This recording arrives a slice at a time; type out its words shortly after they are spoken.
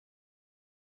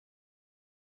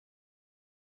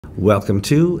Welcome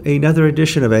to another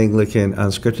edition of Anglican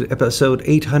Unscripted, episode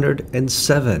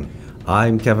 807.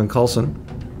 I'm Kevin Kallsen.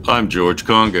 I'm George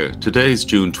Conger. Today's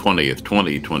June 20th,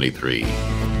 2023.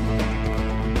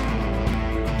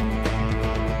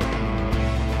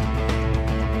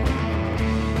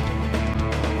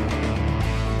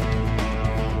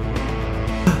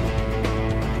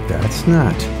 That's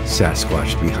not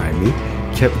Sasquatch behind me.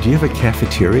 Do you have a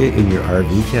cafeteria in your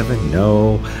RV, Kevin?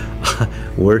 No.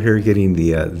 We're here getting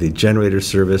the generator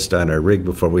serviced on our rig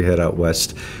before we head out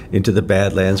west into the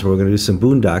Badlands, where we're going to do some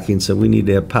boondocking, so we need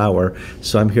to have power.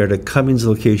 So I'm here at a Cummins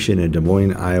location in Des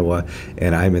Moines, Iowa,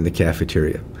 and I'm in the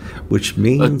cafeteria, which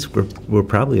means we're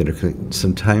probably under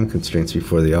some time constraints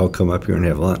before they all come up here and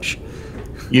have lunch.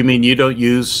 You mean you don't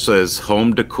use as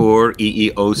home decor,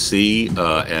 EEOC,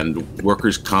 and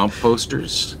workers' comp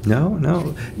posters?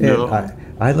 No.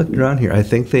 I looked around here. I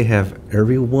think they have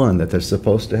every one that they're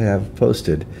supposed to have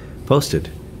posted,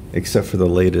 except for the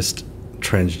latest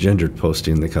transgendered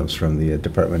posting that comes from the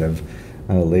Department of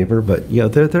Labor. But you know,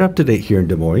 they're up to date here in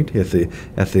Des Moines at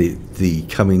the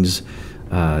Cummins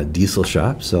diesel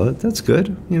shop. So that's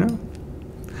good. You know,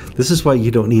 this is why you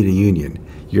don't need a union.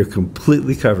 You're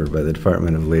completely covered by the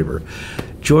Department of Labor.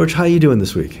 George, how you doing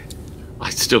this week? I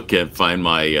still can't find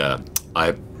my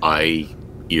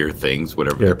ear things,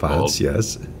 whatever they're called.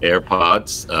 Yes.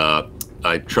 AirPods.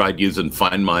 I tried using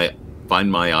Find My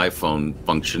iPhone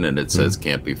function, and it says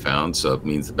can't be found, so it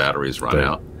means the battery's run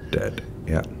out. Dead.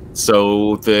 Yeah.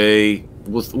 So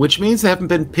which means they haven't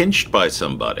been pinched by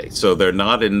somebody. So they're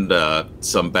not in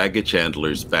some baggage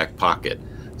handler's back pocket.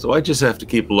 So I just have to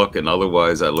keep looking.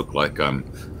 Otherwise, I look like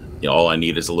all I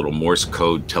need is a little Morse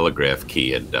code telegraph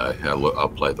key, and I'll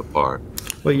play the part.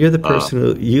 Well, you're the person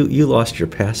who you lost your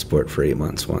passport for 8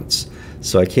 months once,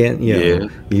 so I can't.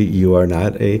 You are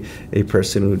not a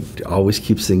person who always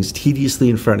keeps things tediously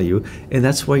in front of you, and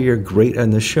that's why you're great on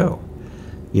the show.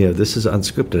 You know, this is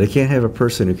unscripted. I can't have a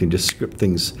person who can just script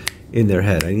things in their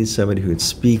head. I need somebody who can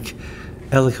speak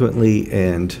eloquently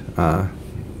and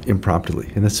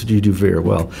impromptly, and that's what you do very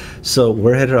well. So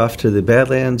we're headed off to the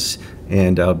Badlands,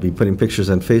 and I'll be putting pictures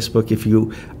on Facebook. If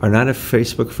you are not a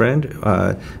Facebook friend,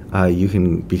 you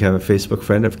can become a Facebook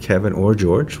friend of Kevin or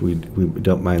George. We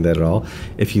don't mind that at all.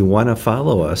 If you want to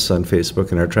follow us on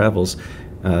Facebook and our travels,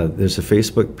 there's a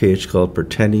Facebook page called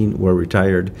Pretending We're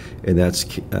Retired, and that's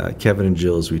Kevin and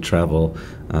Jill as we travel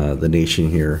the nation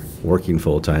here, working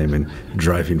full-time and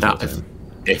driving full-time.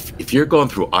 If you're going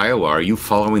through Iowa, are you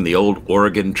following the old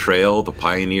Oregon Trail the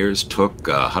pioneers took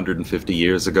 150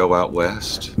 years ago out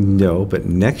west? No, but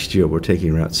next year we're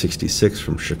taking Route 66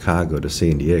 from Chicago to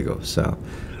San Diego. So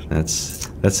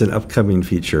that's an upcoming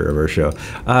feature of our show.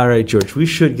 All right, George, we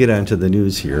should get on to the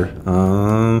news here.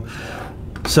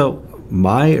 So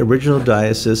my original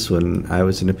diocese when I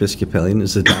was an Episcopalian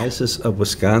is the Diocese of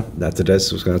Wisconsin, not the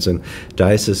Diocese of Wisconsin,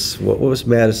 Diocese, what was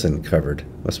Madison covered?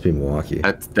 Must be Milwaukee.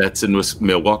 That's in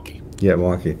Milwaukee. Yeah,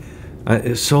 Milwaukee.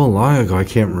 It's so long ago, I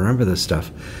can't remember this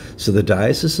stuff. So the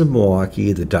Diocese of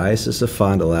Milwaukee, the Diocese of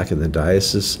Fond du Lac, and the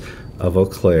Diocese of Eau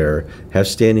Claire have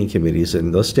standing committees,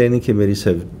 and those standing committees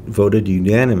have voted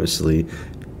unanimously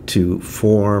to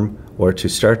form or to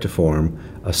start to form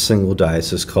a single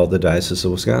diocese called the Diocese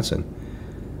of Wisconsin.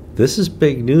 This is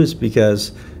big news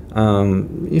because,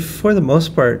 for the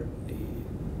most part,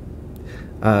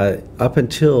 up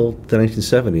until the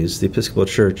 1970s, the Episcopal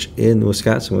Church in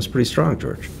Wisconsin was pretty strong,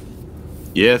 George.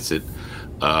 Yes,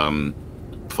 Fond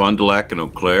du Lac and Eau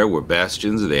Claire were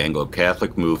bastions of the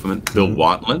Anglo-Catholic movement. Bill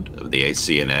Wantland of the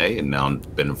ACNA, and now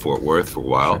been in Fort Worth for a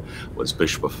while, was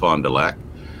Bishop of Fond du Lac.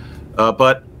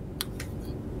 But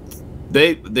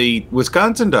the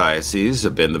Wisconsin diocese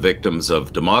have been the victims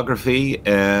of demography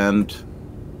and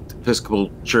Episcopal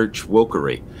Church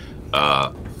wokery.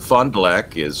 Fond du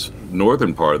Lac is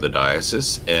northern part of the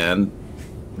diocese, and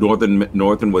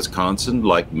northern Wisconsin,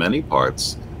 like many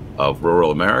parts of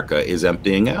rural America, is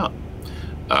emptying out.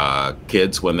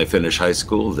 Kids, when they finish high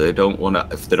school, if they don't want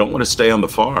to stay on the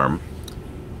farm,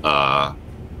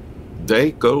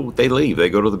 they leave. They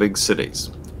go to the big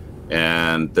cities.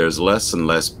 And there's less and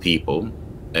less people,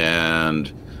 and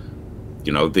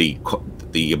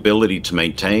the ability to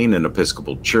maintain an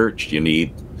Episcopal church,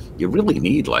 you really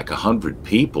need like 100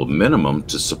 people minimum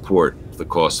to support the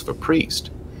cost of a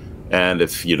priest. And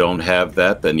if you don't have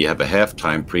that, then you have a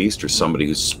half-time priest or somebody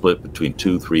who's split between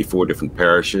 2, 3, 4 different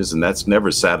parishes, and that's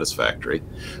never satisfactory.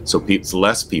 So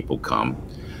less people come.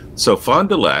 So Fond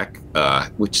du Lac,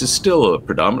 which is still a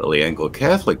predominantly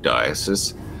Anglo-Catholic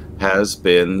diocese, has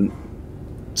been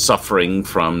suffering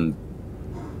from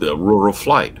the rural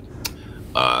flight.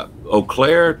 Eau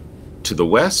Claire, to the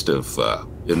west of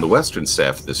in the western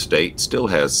half of the state still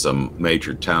has some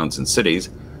major towns and cities,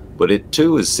 but it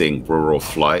too is seeing rural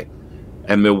flight.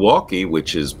 And Milwaukee,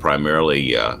 which is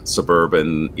primarily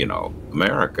suburban,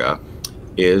 America,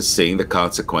 is seeing the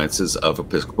consequences of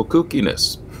Episcopal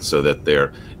kookiness, so that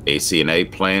their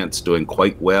ACNA plant's doing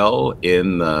quite well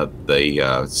in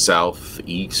the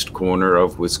southeast corner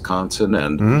of Wisconsin.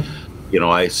 And,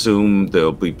 I assume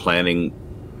they'll be planning,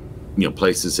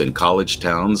 places in college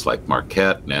towns like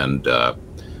Marquette. And the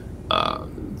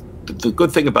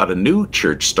good thing about a new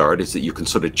church start is that you can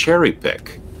sort of cherry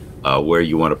pick where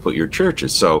you want to put your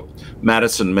churches. So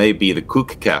Madison may be the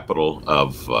kook capital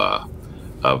of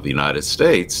the United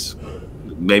States,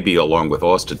 maybe along with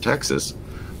Austin, Texas,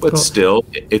 but still,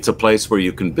 it's a place where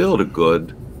you can build a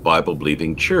good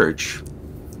Bible-believing church,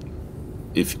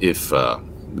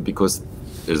 because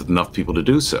there's enough people to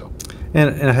do so. And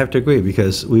I have to agree,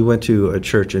 because we went to a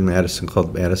church in Madison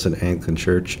called Madison Anglican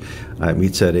Church. It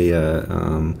meets at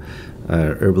a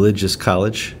religious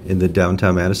college in the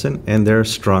downtown Madison, and they're a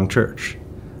strong church.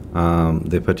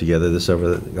 They put together this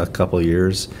over a couple of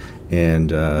years,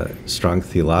 and strong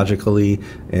theologically,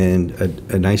 and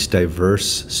a nice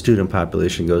diverse student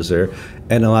population goes there,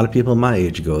 and a lot of people my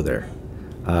age go there.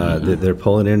 They're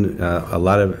pulling in a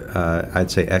lot of, I'd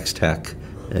say, ex-tech,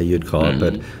 you'd call it,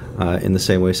 but in the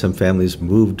same way some families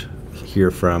moved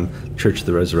here from Church of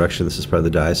the Resurrection, this is part of the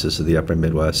Diocese of the Upper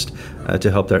Midwest,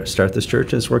 to help start this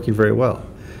church, and it's working very well.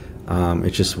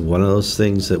 It's just one of those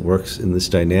things that works in this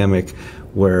dynamic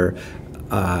where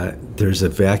there's a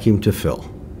vacuum to fill.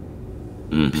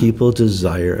 People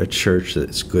desire a church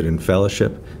that's good in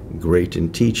fellowship, great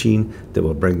in teaching, that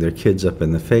will bring their kids up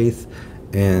in the faith,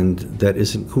 and that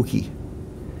isn't kooky.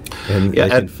 And I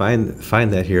can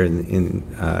find that here in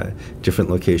different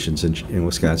locations in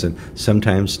Wisconsin,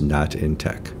 sometimes not in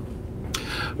tech.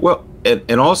 Well,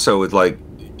 and also, like,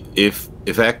 if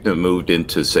Acton moved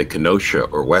into, say, Kenosha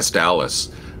or West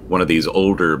Allis, one of these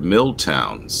older mill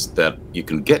towns, that you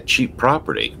can get cheap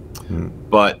property,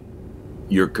 but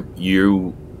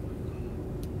you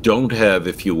don't have,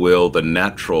 if you will, the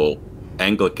natural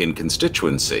Anglican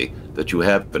constituency that you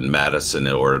have in Madison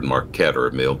or in Marquette or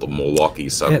the Milwaukee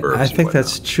suburbs. I think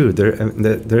that's true.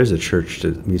 There is a church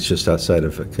that meets just outside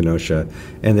of Kenosha,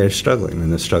 and they're struggling.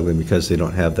 And they're struggling because they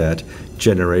don't have that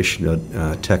generational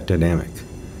tech dynamic.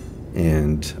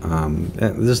 And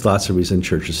there's lots of reasons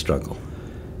churches struggle.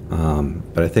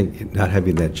 But I think not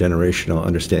having that generational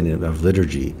understanding of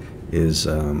liturgy is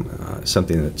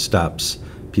something that stops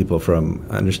people from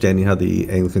understanding how the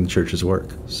Anglican churches work.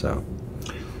 So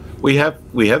we have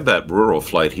that rural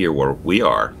flight here where we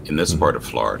are in this part of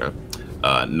Florida.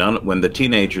 When the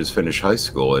teenagers finish high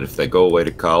school, and if they go away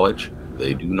to college,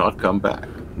 they do not come back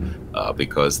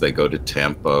because they go to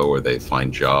Tampa or they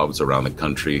find jobs around the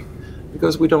country,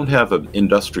 because we don't have an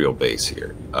industrial base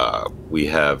here. We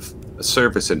have a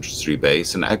service industry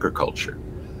base and agriculture.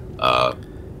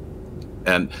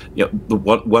 And the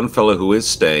one fellow who is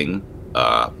staying,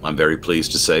 I'm very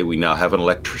pleased to say we now have an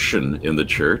electrician in the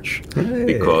church,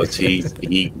 because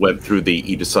he went through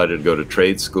he decided to go to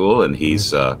trade school, and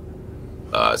he's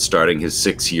starting his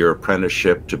 6-year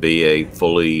apprenticeship to be a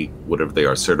fully, whatever they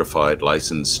are, certified,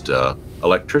 licensed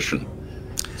electrician.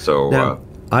 So now,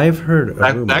 I've heard a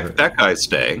rumor. That guy's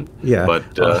staying, but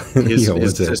his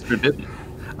sister didn't.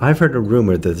 I've heard a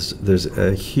rumor that there's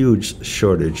a huge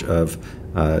shortage of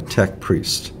tech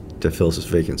priests to fill his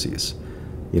vacancies.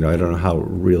 I don't know how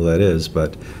real that is,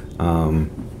 but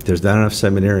there's not enough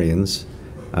seminarians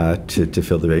to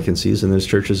fill the vacancies, and there's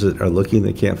churches that are looking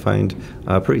that can't find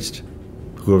a priest,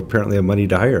 who apparently have money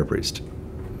to hire a priest.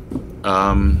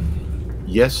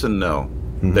 Yes and no.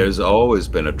 There's always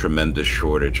been a tremendous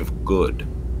shortage of good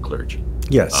clergy.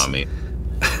 Yes. I mean,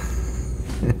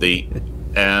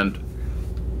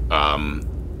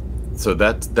 so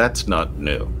that's not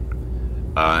new.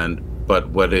 But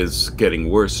what is getting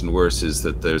worse and worse is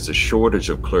that there's a shortage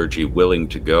of clergy willing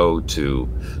to go to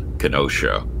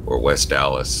Kenosha or West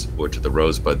Allis or to the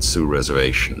Rosebud Sioux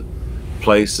Reservation,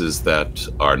 places that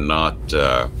are not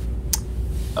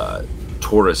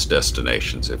tourist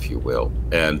destinations, if you will,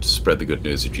 and spread the good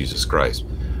news of Jesus Christ.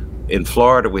 In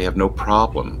Florida, we have no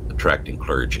problem attracting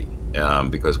clergy.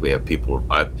 Because we have people.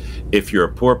 If you're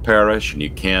a poor parish and you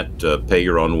can't pay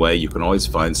your own way, you can always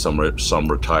find some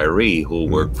retiree who will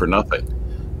work for nothing,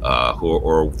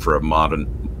 or for a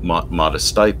modest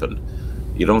stipend.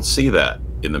 You don't see that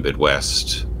in the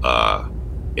Midwest,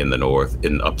 in the North,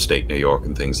 in upstate New York,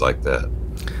 and things like that,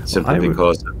 simply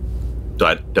because of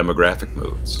demographic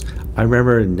moves. I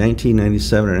remember in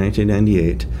 1997 or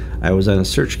 1998, I was on a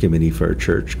search committee for a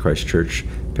church, Christ Church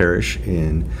Parish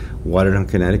in Watertown,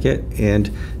 Connecticut,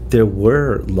 and there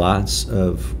were lots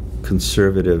of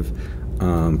conservative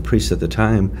priests at the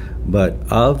time, but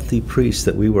of the priests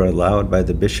that we were allowed by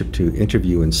the bishop to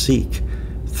interview and seek,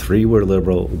 3 were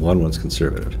liberal, 1 was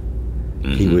conservative.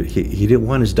 Mm-hmm. He didn't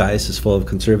want his diocese full of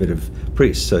conservative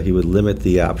priests, so he would limit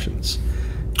the options.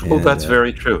 Well, that's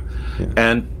very true. Yeah.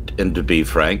 And to be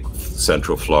frank,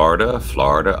 Central Florida,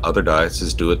 other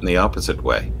dioceses do it in the opposite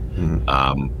way,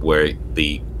 where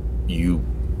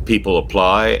people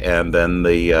apply, and then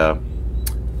the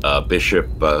bishop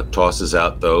tosses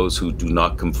out those who do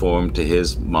not conform to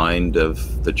his mind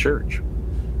of the church.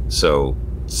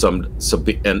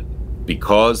 And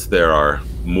because there are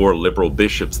more liberal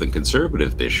bishops than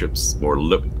conservative bishops,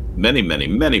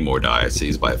 many more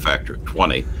dioceses by a factor of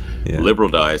 20, liberal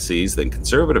dioceses than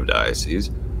conservative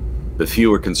dioceses. The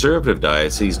fewer conservative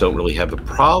dioceses don't really have a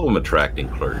problem attracting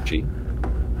clergy,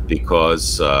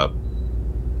 because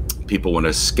people want to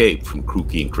escape from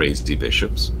kooky and crazy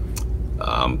bishops.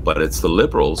 But it's the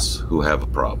liberals who have a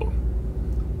problem.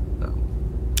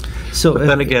 But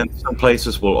then again, some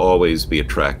places will always be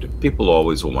attractive. People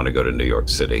always will want to go to New York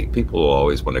City. People will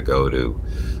always want to go to,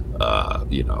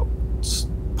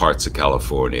 parts of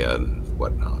California and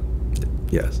whatnot.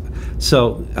 Yes.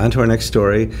 So on to our next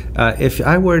story. If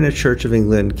I were in a Church of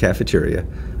England cafeteria,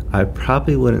 I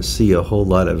probably wouldn't see a whole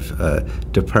lot of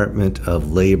Department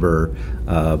of Labor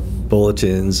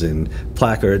bulletins and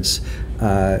placards.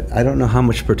 I don't know how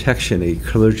much protection a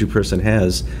clergy person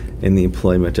has in the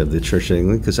employment of the Church of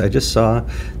England, because I just saw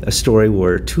a story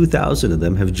where 2,000 of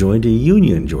them have joined a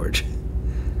union, George.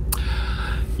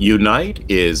 Unite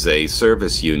is a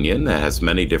service union that has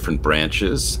many different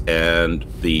branches, and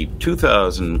the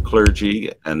 2,000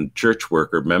 clergy and church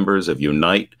worker members of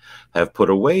Unite have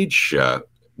put a wage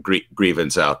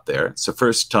grievance out there. It's the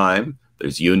first time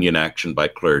there's union action by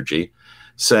clergy,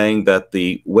 saying that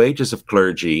the wages of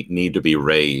clergy need to be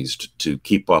raised to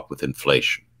keep up with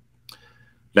inflation.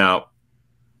 Now,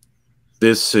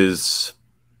 this is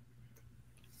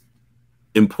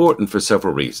important for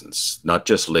several reasons, not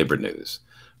just labor news.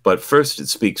 But first, it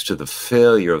speaks to the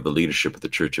failure of the leadership of the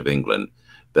Church of England,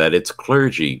 that its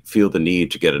clergy feel the need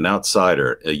to get an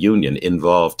outsider, a union,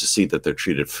 involved to see that they're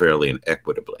treated fairly and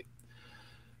equitably.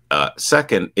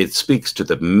 Second, it speaks to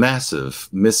the massive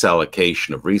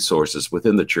misallocation of resources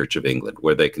within the Church of England,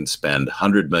 where they can spend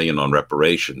 $100 million on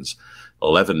reparations,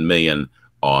 $11 million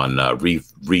on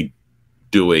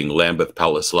redoing Lambeth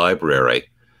Palace Library,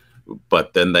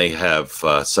 but then they have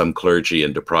some clergy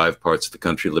in deprived parts of the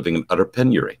country living in utter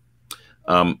penury.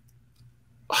 It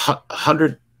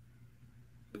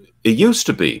used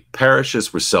to be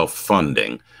parishes were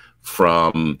self-funding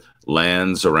from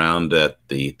lands around at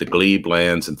the glebe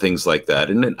lands and things like that.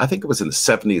 And I think it was in the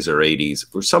 70s or 80s,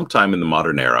 or sometime in the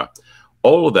modern era,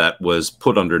 all of that was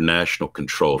put under national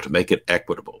control to make it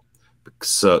equitable.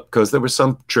 Because there were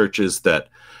some churches that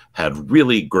had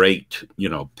really great,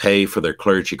 pay for their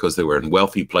clergy because they were in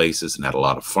wealthy places and had a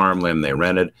lot of farmland they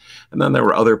rented. And then there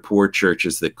were other poor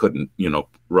churches that couldn't,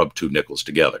 rub 2 nickels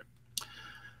together.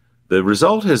 The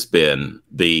result has been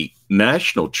the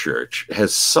national church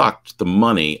has sucked the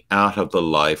money out of the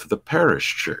life of the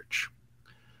parish church.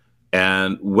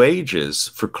 And wages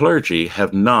for clergy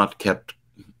have not kept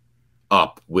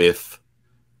up with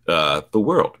the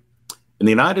world. In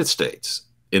the United States,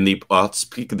 I'll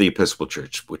speak of the Episcopal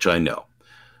Church, which I know.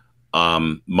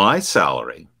 My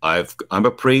salary, I'm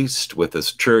a priest with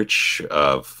this church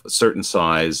of a certain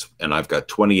size, and I've got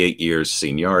 28 years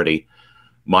seniority.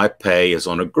 My pay is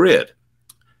on a grid.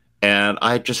 And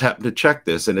I just happened to check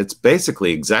this, and it's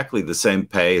basically exactly the same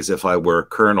pay as if I were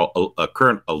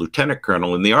a lieutenant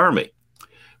colonel in the Army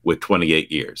with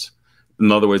 28 years.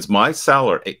 In other words, my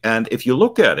salary, and if you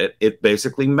look at it, it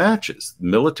basically matches.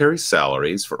 Military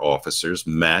salaries for officers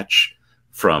match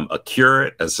from a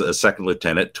curate as a second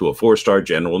lieutenant to a 4-star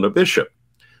general and a bishop.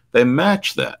 They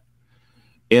match that.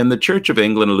 In the Church of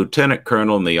England, a lieutenant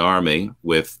colonel in the Army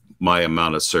with my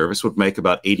amount of service would make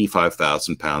about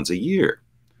 £85,000 a year.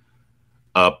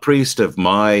 A priest of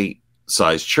my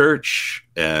size church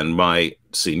and my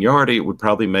seniority would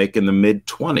probably make in the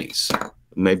mid-20s,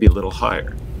 maybe a little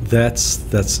higher. That's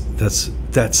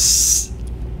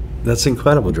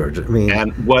incredible, George. I mean,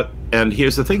 and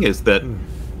here's the thing is that,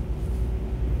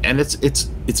 and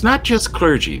it's not just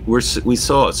clergy. We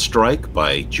saw a strike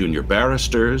by junior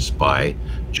barristers, by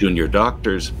junior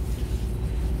doctors.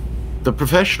 The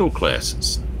professional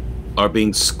classes are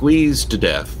being squeezed to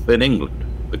death in England.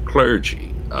 The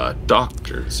clergy,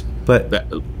 doctors,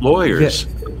 lawyers,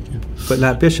 but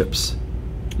not bishops.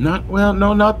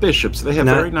 Not bishops. They have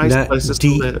very nice places to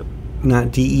live.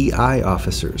 Not DEI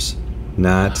officers,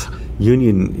 not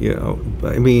union.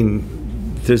 I mean,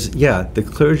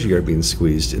 the clergy are being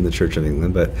squeezed in the Church of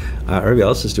England, but everybody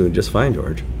else is doing just fine,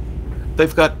 George.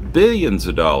 They've got billions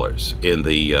of dollars in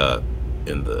the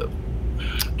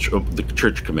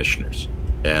church commissioners,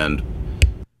 and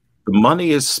the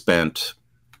money is spent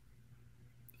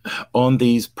on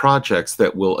these projects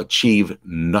that will achieve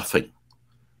nothing.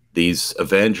 These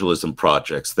evangelism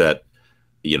projects that,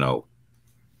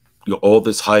 all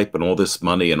this hype and all this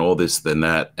money and all this then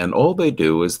that, and all they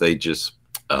do is they just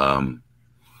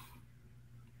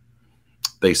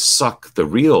they suck the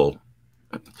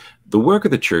work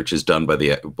of the church is done by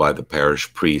the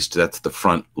parish priest. That's the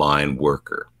front line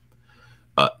worker.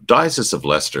 Diocese of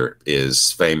Leicester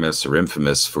is famous or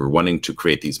infamous for wanting to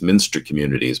create these minster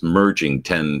communities, merging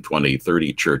 10, 20,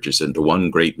 30 churches into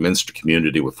one great minster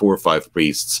community with 4 or 5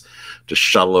 priests to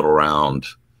shuttle it around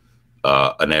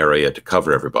an area to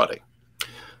cover everybody.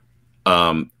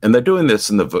 And they're doing this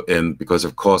because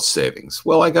of cost savings.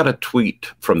 Well, I got a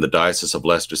tweet from the Diocese of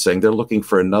Leicester saying they're looking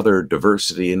for another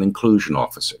diversity and inclusion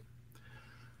officer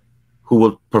who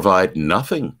will provide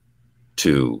nothing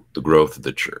to the growth of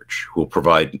the church, who will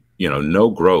provide, no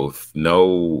growth,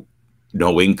 no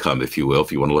income, if you will,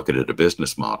 if you want to look at it a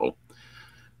business model.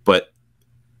 But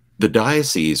the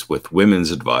diocese with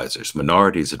women's advisors,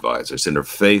 minorities advisors,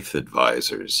 interfaith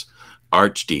advisors,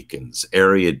 archdeacons,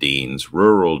 area deans,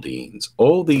 rural deans,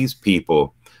 all these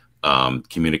people,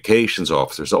 communications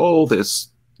officers, all this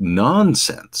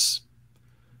nonsense,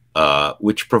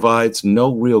 which provides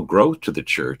no real growth to the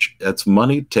church. That's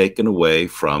money taken away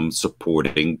from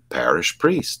supporting parish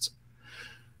priests.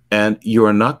 And you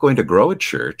are not going to grow a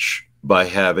church by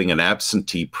having an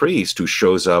absentee priest who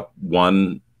shows up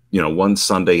one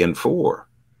Sunday in 4,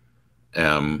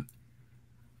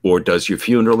 or does your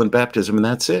funeral and baptism, and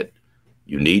that's it.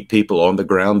 You need people on the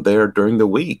ground there during the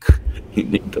week. You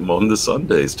need them on the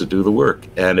Sundays to do the work.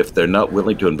 And if they're not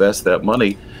willing to invest that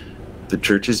money, the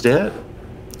church is dead.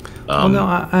 Well, no,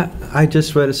 I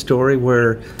just read a story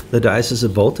where the Diocese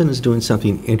of Bolton is doing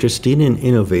something interesting and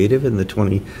innovative in the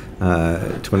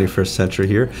 21st century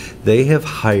here. They have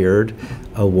hired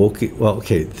a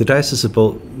the Diocese of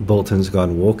Bolton's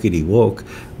gone wokety woke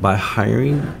by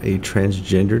hiring a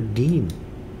transgender dean.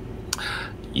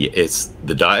 It's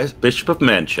the Bishop of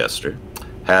Manchester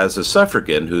has a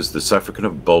suffragan who's the suffragan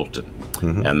of Bolton,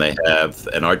 and they have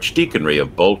an archdeaconry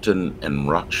of Bolton and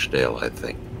Rochdale, I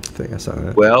think. I saw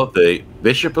that. Well, the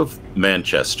Bishop of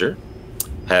Manchester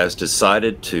has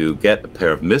decided to get a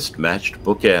pair of mismatched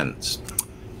bookends.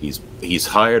 He's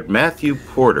hired Matthew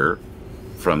Porter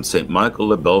from St. Michael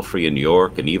le Belfry in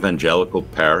York, an evangelical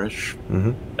parish.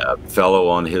 A fellow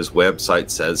on his website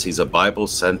says he's a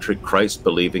Bible-centric,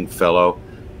 Christ-believing fellow.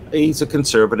 He's a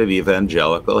conservative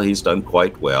evangelical. He's done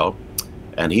quite well.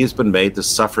 And he's been made the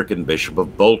suffragan Bishop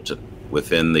of Bolton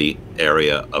within the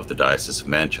area of the Diocese of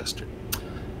Manchester.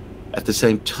 At the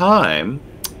same time,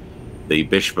 the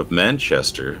Bishop of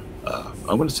Manchester,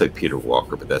 I'm going to say Peter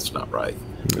Walker, but that's not right.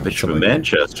 The Bishop of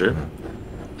Manchester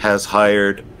has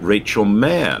hired Rachel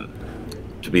Mann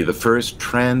to be the first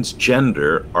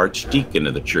transgender archdeacon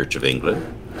in the Church of England.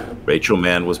 Rachel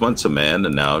Mann was once a man,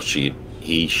 and now she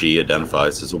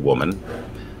identifies as a woman.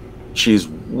 She's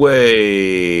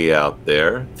way out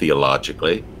there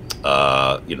theologically.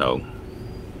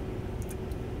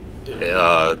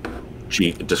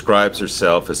 She describes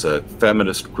herself as a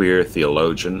feminist queer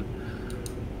theologian.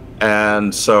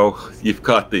 And so you've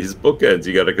got these bookends.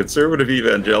 You got a conservative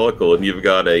evangelical, and you've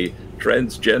got a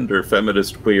transgender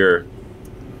feminist queer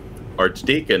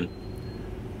archdeacon.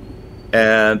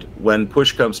 And when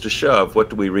push comes to shove, what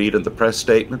do we read in the press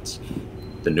statements?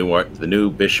 The new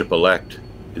bishop-elect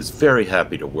is very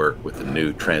happy to work with the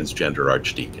new transgender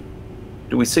archdeacon.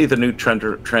 Do we see the new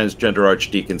transgender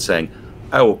archdeacon saying,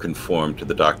 I will conform to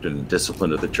the doctrine and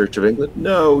discipline of the Church of England?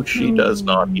 No, she does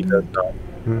not. He does not.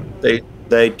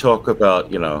 They talk about,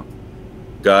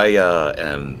 Gaia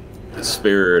and the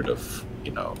spirit of,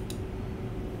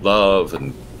 love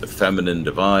and the feminine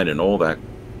divine and all that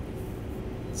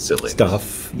silliness.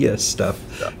 Stuff. Yes, stuff.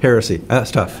 Heresy.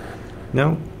 Stuff.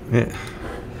 No? Yeah.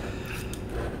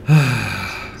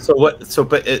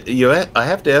 I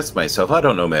have to ask myself, I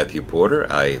don't know Matthew Porter.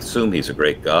 I assume he's a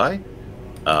great guy.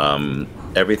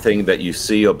 Everything that you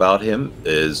see about him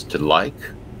is to like,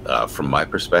 from my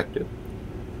perspective.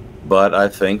 But I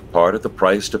think part of the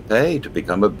price to pay to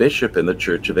become a bishop in the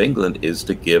Church of England is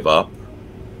to give up,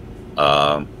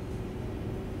 I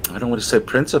don't want to say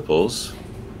principles,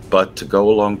 but to go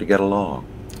along to get along.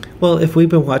 Well, if we've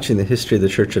been watching the history of the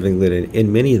Church of England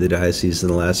in many of the dioceses in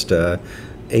the last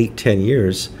 8-10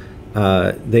 years,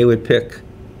 they would pick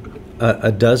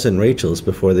a dozen Rachels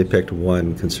before they picked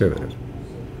one conservative.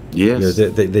 Yes.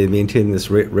 They maintain this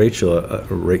ratio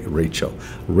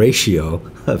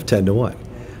of 10 to 1.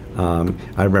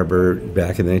 I remember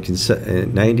back in the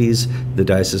 1990s, the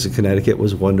Diocese of Connecticut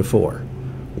was 1 to 4.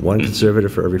 One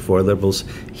conservative for every 4 liberals.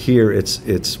 Here,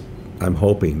 it's I'm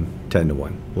hoping 10 to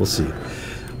 1. We'll see.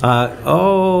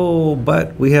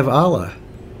 But we have Allah.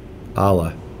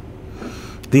 Allah.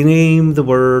 The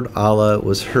word Allah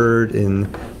was heard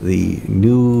in the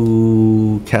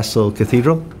Newcastle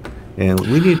Cathedral, and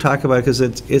we need to talk about it because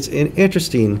it's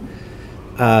interesting.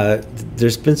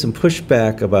 There's been some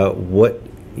pushback about what,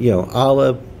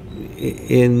 Allah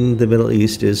in the Middle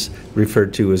East is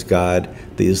referred to as God,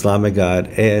 the Islamic God,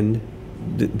 and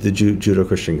the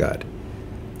Judeo-Christian God.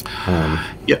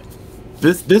 Yeah,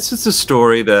 this is a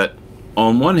story that,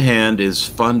 on one hand, is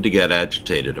fun to get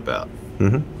agitated about,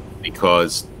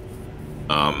 because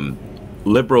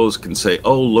liberals can say,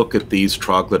 "Oh, look at these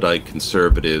troglodyte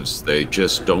conservatives; they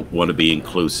just don't want to be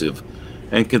inclusive."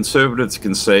 And conservatives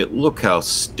can say, look how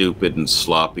stupid and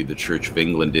sloppy the Church of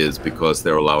England is because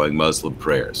they're allowing Muslim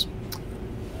prayers.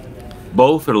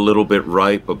 Both are a little bit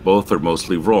right, but both are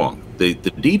mostly wrong. The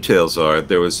details are,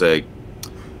 there was an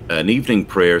evening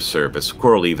prayer service,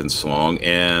 choral evensong,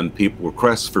 and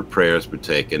requests for prayers were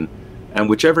taken, and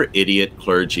whichever idiot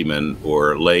clergyman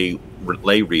or lay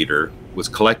reader was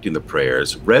collecting the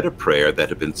prayers read a prayer that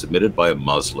had been submitted by a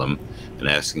Muslim and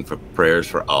asking for prayers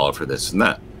for Allah for this and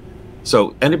that.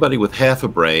 So anybody with half a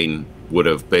brain would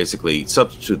have basically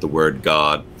substituted the word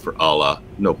God for Allah,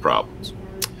 no problems.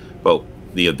 But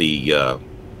the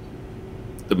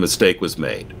mistake was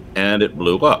made, and it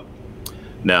blew up.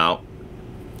 Now,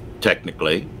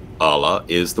 technically, Allah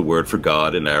is the word for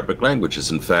God in Arabic languages.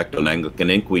 In fact, on Anglican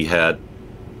Inc., we had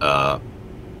a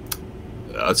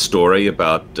story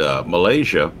about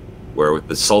Malaysia, where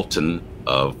the Sultan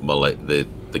of the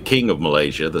king of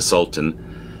Malaysia, the Sultan,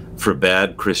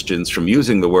 forbade Christians from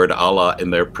using the word Allah in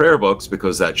their prayer books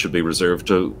because that should be reserved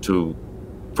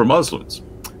for Muslims.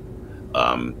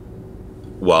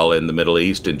 While in the Middle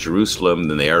East, in Jerusalem,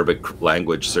 in the Arabic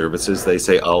language services, they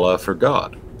say Allah for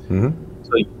God.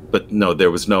 But no,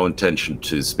 there was no intention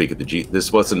to speak of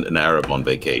this wasn't an Arab on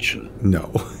vacation.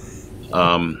 No.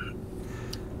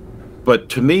 But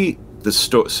to me, the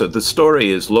story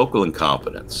is local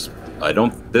incompetence.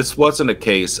 This wasn't a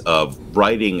case of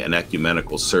writing an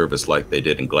ecumenical service like they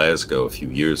did in Glasgow a few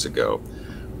years ago,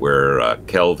 where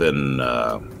Kelvin,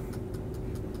 the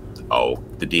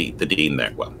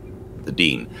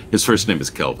dean, his first name is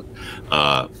Kelvin,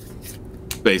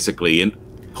 basically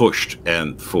pushed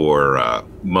for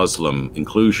Muslim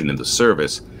inclusion in the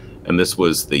service, and this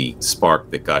was the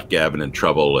spark that got Gavin in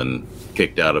trouble and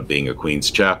kicked out of being a Queen's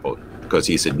Chapel, because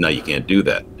he said, no, you can't do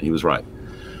that. And he was right.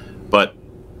 But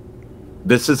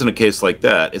this isn't a case like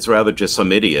that. It's rather just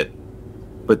some idiot.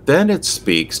 But then it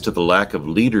speaks to the lack of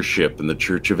leadership in the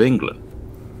Church of England.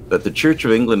 That the Church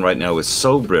of England right now is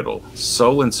so brittle,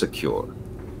 so insecure.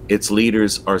 Its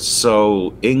leaders are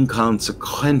so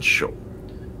inconsequential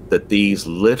that these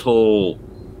little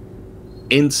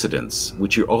incidents,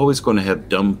 which you're always going to have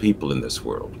dumb people in this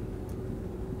world,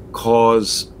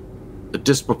 cause a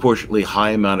disproportionately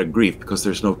high amount of grief because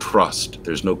there's no trust,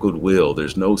 there's no goodwill,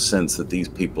 there's no sense that these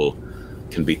people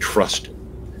can be trusted.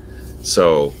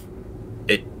 So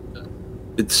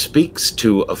it speaks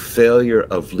to a failure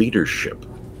of leadership,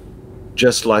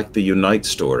 just like the Unite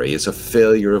story is a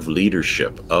failure of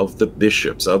leadership of the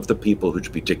bishops, of the people who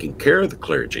should be taking care of the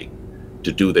clergy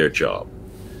to do their job.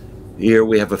 Here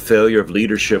we have a failure of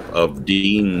leadership of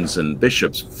deans and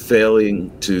bishops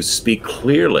failing to speak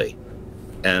clearly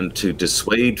and to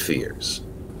dissuade fears,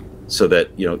 so that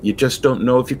you just don't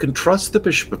know if you can trust the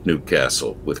Bishop of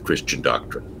Newcastle with Christian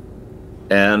doctrine.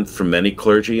 And for many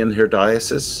clergy in her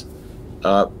diocese,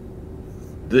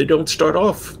 they don't start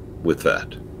off with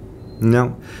that.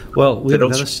 No. Well, they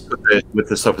don't start with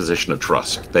the supposition of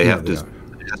trust. They have to.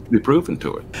 It has to be proven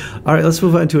to it. All right, let's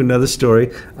move on to another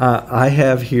story. I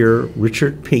have here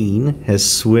Richard Payne has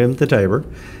swum the Tiber,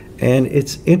 and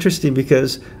it's interesting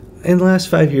because in the last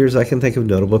 5 years, I can think of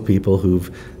notable people who've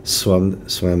swam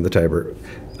the Tiber.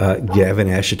 Gavin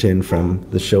Asheton from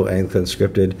the show Anglican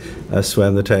Unscripted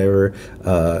swam the Tiber.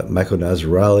 Michael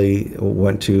Nazarali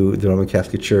went to the Roman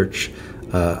Catholic Church.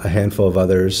 A handful of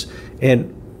others.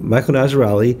 And Michael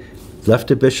Nazarali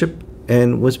left a bishop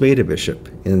and was made a bishop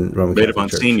in Roman Catholic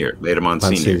Church. Made him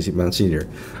Monsignor.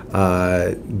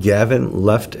 Gavin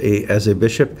left as a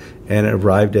bishop and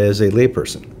arrived as a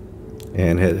layperson,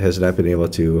 and has not been able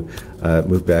to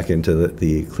move back into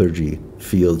the clergy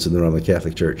fields in the Roman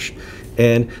Catholic Church.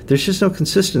 And there's just no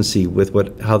consistency with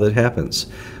how that happens.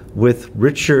 With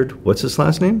Richard, what's his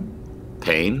last name?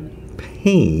 Payne.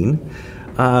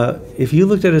 if you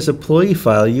looked at his employee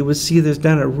file, you would see there's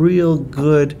not a real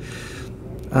good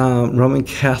Roman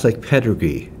Catholic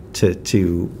pedigree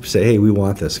to say, hey, we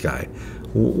want this guy.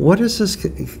 What is this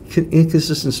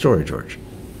inconsistent story, George?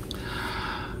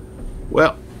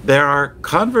 Well, there are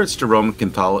converts to Roman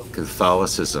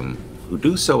Catholicism who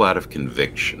do so out of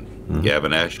conviction. Mm-hmm.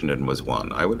 Gavin Ashenden was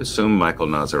one. I would assume Michael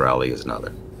Nazarali is another.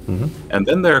 Mm-hmm. And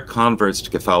then there are converts to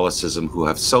Catholicism who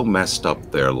have so messed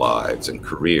up their lives and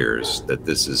careers that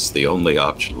this is the only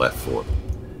option left for them.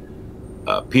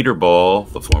 Peter Ball,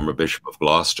 the former Bishop of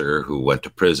Gloucester, who went to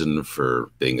prison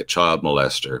for being a child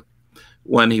molester,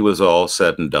 when he was all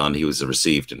said and done, he was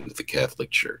received into the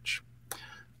Catholic Church.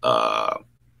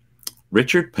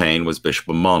 Richard Payne was Bishop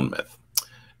of Monmouth,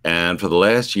 and for the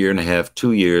last year and a half,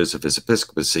 2 years of his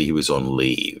episcopacy, he was on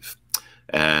leave.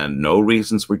 And no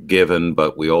reasons were given,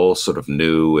 but we all sort of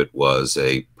knew it was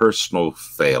a personal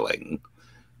failing.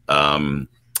 And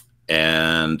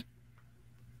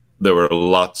there were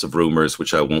lots of rumors,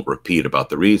 which I won't repeat, about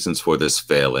the reasons for this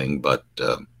failing, but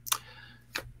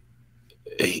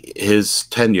his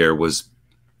tenure was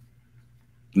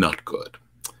not good.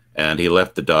 And he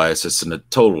left the diocese in a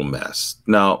total mess.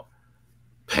 Now,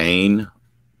 Payne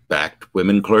backed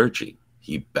women clergy.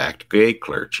 He backed gay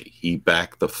clergy. He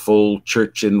backed the full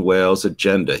Church in Wales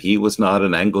agenda. He was not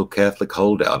an Anglo-Catholic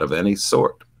holdout of any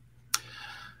sort.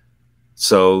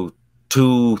 So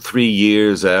 2-3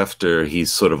 years after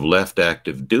he's sort of left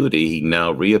active duty, he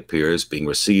now reappears, being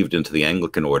received into the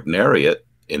Anglican Ordinariate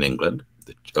in England,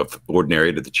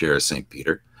 Ordinariate of the Chair of St.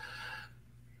 Peter.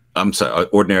 I'm sorry,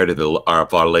 Ordinariate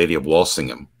of Our Lady of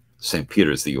Walsingham. St.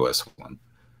 Peter is the U.S. one.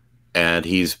 And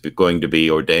he's going to be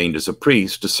ordained as a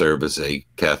priest to serve as a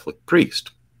Catholic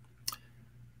priest.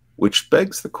 Which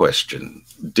begs the question,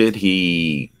 did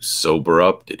he sober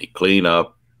up? Did he clean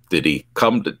up? Did he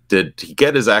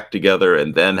get his act together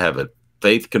and then have a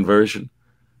faith conversion?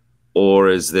 Or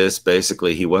is this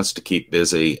basically he wants to keep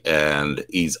busy and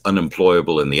he's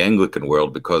unemployable in the Anglican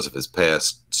world because of his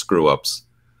past screw-ups,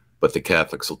 but the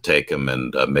Catholics will take him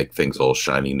and make things all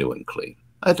shiny, new, and clean?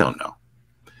 I don't know.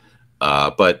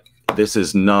 But this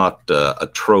is not a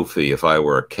trophy, if I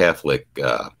were a Catholic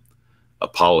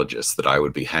apologist, that I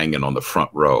would be hanging on the front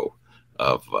row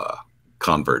of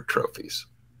convert trophies.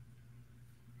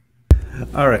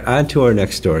 All right, on to our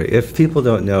next story. If people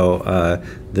don't know,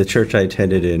 the church I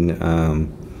attended in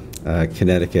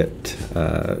Connecticut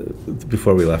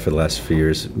before we left for the last few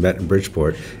years met in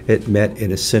Bridgeport. It met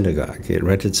in a synagogue. It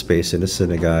rented space in a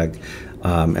synagogue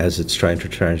as it's trying to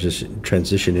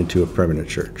transition into a permanent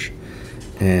church.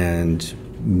 And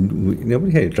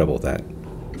nobody had any trouble with that.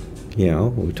 You know,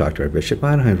 we talked to our bishop.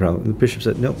 I don't have a problem. The bishop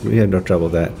said, no, we had no trouble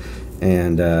with that.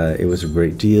 And it was a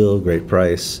great deal, great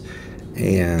price.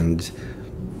 And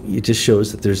it just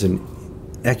shows that there's an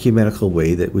ecumenical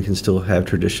way that we can still have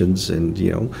traditions. And,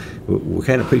 you know, we're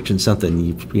kind of preaching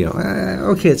something,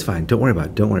 okay, it's fine. Don't worry about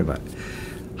it. Don't worry about it.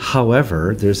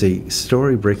 However, there's a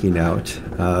story breaking out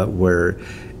where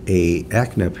a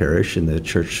ACNA parish in the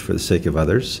Church for the Sake of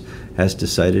Others has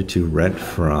decided to rent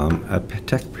from a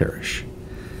TEC parish.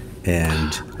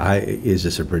 And is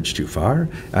this a bridge too far?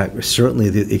 Certainly,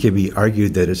 it can be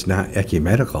argued that it's not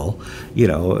ecumenical. You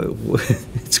know,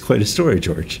 it's quite a story,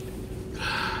 George.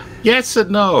 Yes and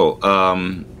no.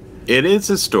 It is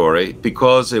a story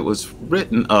because it was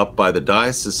written up by the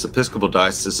Episcopal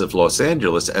Diocese of Los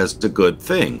Angeles as a good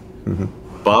thing.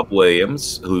 Mm-hmm. Bob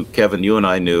Williams, who, Kevin, you and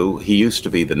I knew, he used to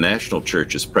be the National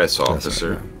Church's press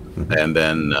officer, right, yeah. Mm-hmm. And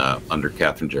then under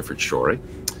Catherine Jefferts Schori.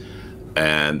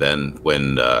 And then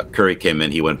when Curry came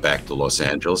in, he went back to Los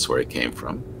Angeles, where he came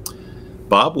from.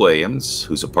 Bob Williams,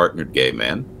 who's a partnered gay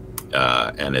man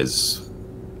and is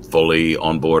fully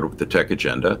on board with the TEC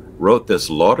agenda, wrote this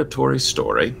laudatory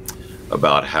story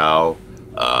about how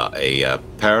a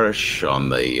parish on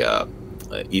the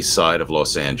east side of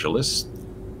Los Angeles,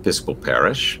 Episcopal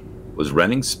parish, was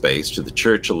renting space to the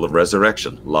Church of the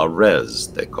Resurrection, La Res,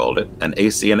 they called it, an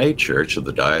ACNA church of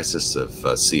the Diocese of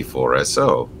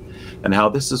C4SO. And how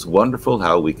this is wonderful,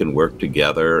 how we can work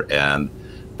together. And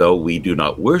though we do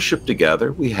not worship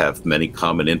together, we have many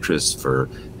common interests for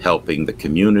helping the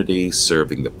community,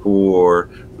 serving the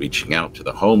poor, reaching out to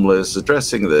the homeless,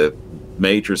 addressing the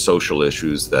major social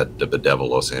issues that bedevil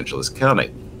Los Angeles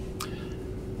County.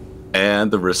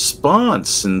 And the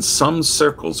response in some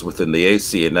circles within the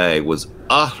ACNA was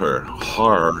utter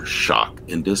horror, shock,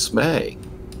 and dismay.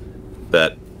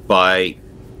 That by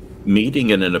meeting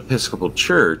in an Episcopal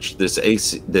church, this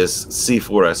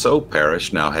C4SO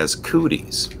parish now has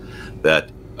Cooties, that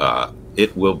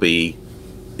it will be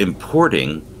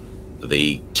importing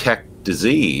the TEC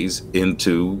disease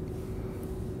into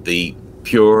the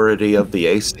purity of the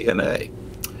ACNA.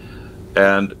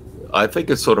 And I think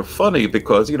it's sort of funny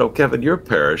because, you know, Kevin, your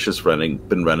parish has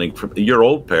been running from your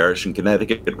old parish in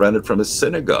Connecticut, rented from a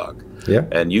synagogue. Yeah.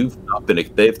 And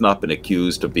they've not been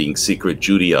accused of being secret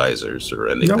Judaizers or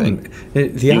anything. No,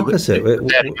 the opposite.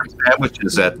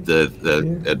 Sandwiches at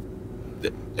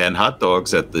and hot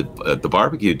dogs at the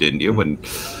barbecue, didn't you?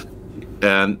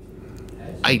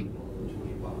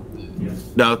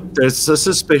 Now, there's a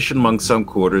suspicion among some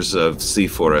quarters of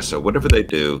C4SO. Whatever they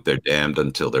do, they're damned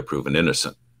until they're proven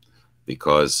innocent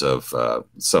because of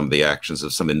some of the actions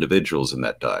of some individuals in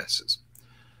that diocese.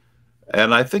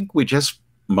 And I think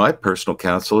my personal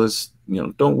counsel is, you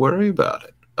know, don't worry about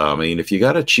it. I mean, if you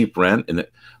got a cheap rent, and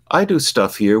I do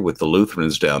stuff here with the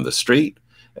Lutherans down the street,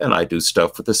 and I do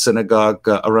stuff with the synagogue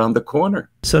around the corner.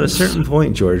 So at a certain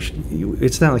point, George,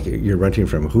 it's not like you're renting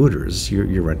from Hooters.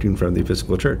 You're renting from the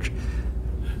Episcopal Church.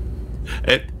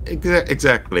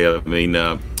 Exactly. I mean,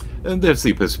 and there's the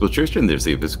Episcopal Church, and there's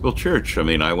the Episcopal Church. I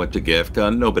mean, I went to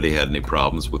GAFCON. Nobody had any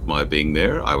problems with my being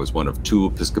there. I was one of 2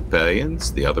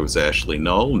 Episcopalians. The other was Ashley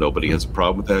Null. Nobody has a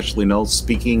problem with Ashley Null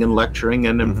speaking and lecturing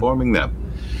and informing them.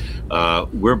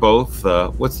 We're both,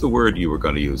 what's the word you were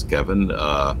going to use, Kevin,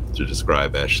 to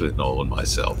describe Ashley Null and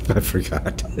myself? I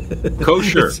forgot.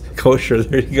 Kosher. It's kosher,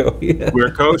 there you go. Yeah. We're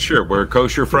kosher. We're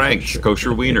kosher Franks, kosher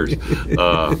wieners.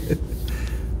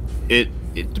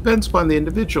 It depends upon the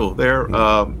individual.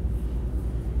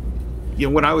 You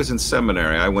know, when I was in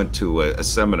seminary, I went to a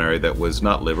seminary that was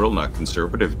not liberal, not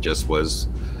conservative, just was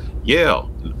Yale,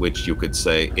 which you could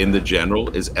say in the general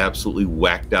is absolutely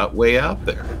whacked out way out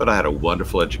there. But I had a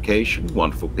wonderful education,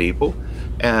 wonderful people,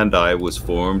 and I was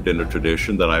formed in a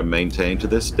tradition that I maintain to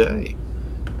this day.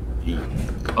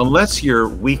 Unless you're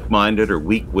weak-minded or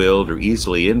weak-willed or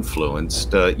easily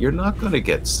influenced, you're not going to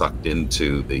get sucked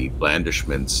into the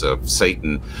blandishments of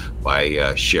Satan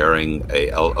by sharing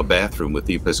a bathroom with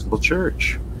the Episcopal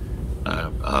Church.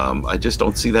 I just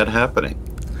don't see that happening.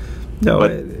 No,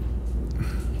 but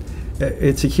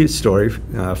it's a cute story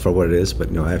for what it is, but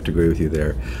no, I have to agree with you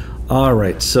there. All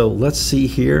right, so let's see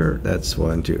here. That's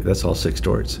 1, 2. That's all 6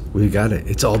 stories. We got it.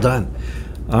 It's all done.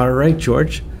 All right,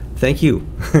 George. Thank you.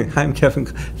 I'm Kevin.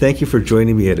 Thank you for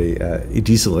joining me at a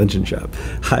diesel engine shop.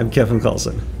 I'm Kevin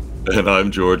Kallsen. And I'm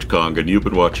George Conger, and you've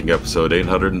been watching episode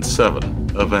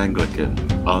 807 of Anglican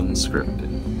Unscripted.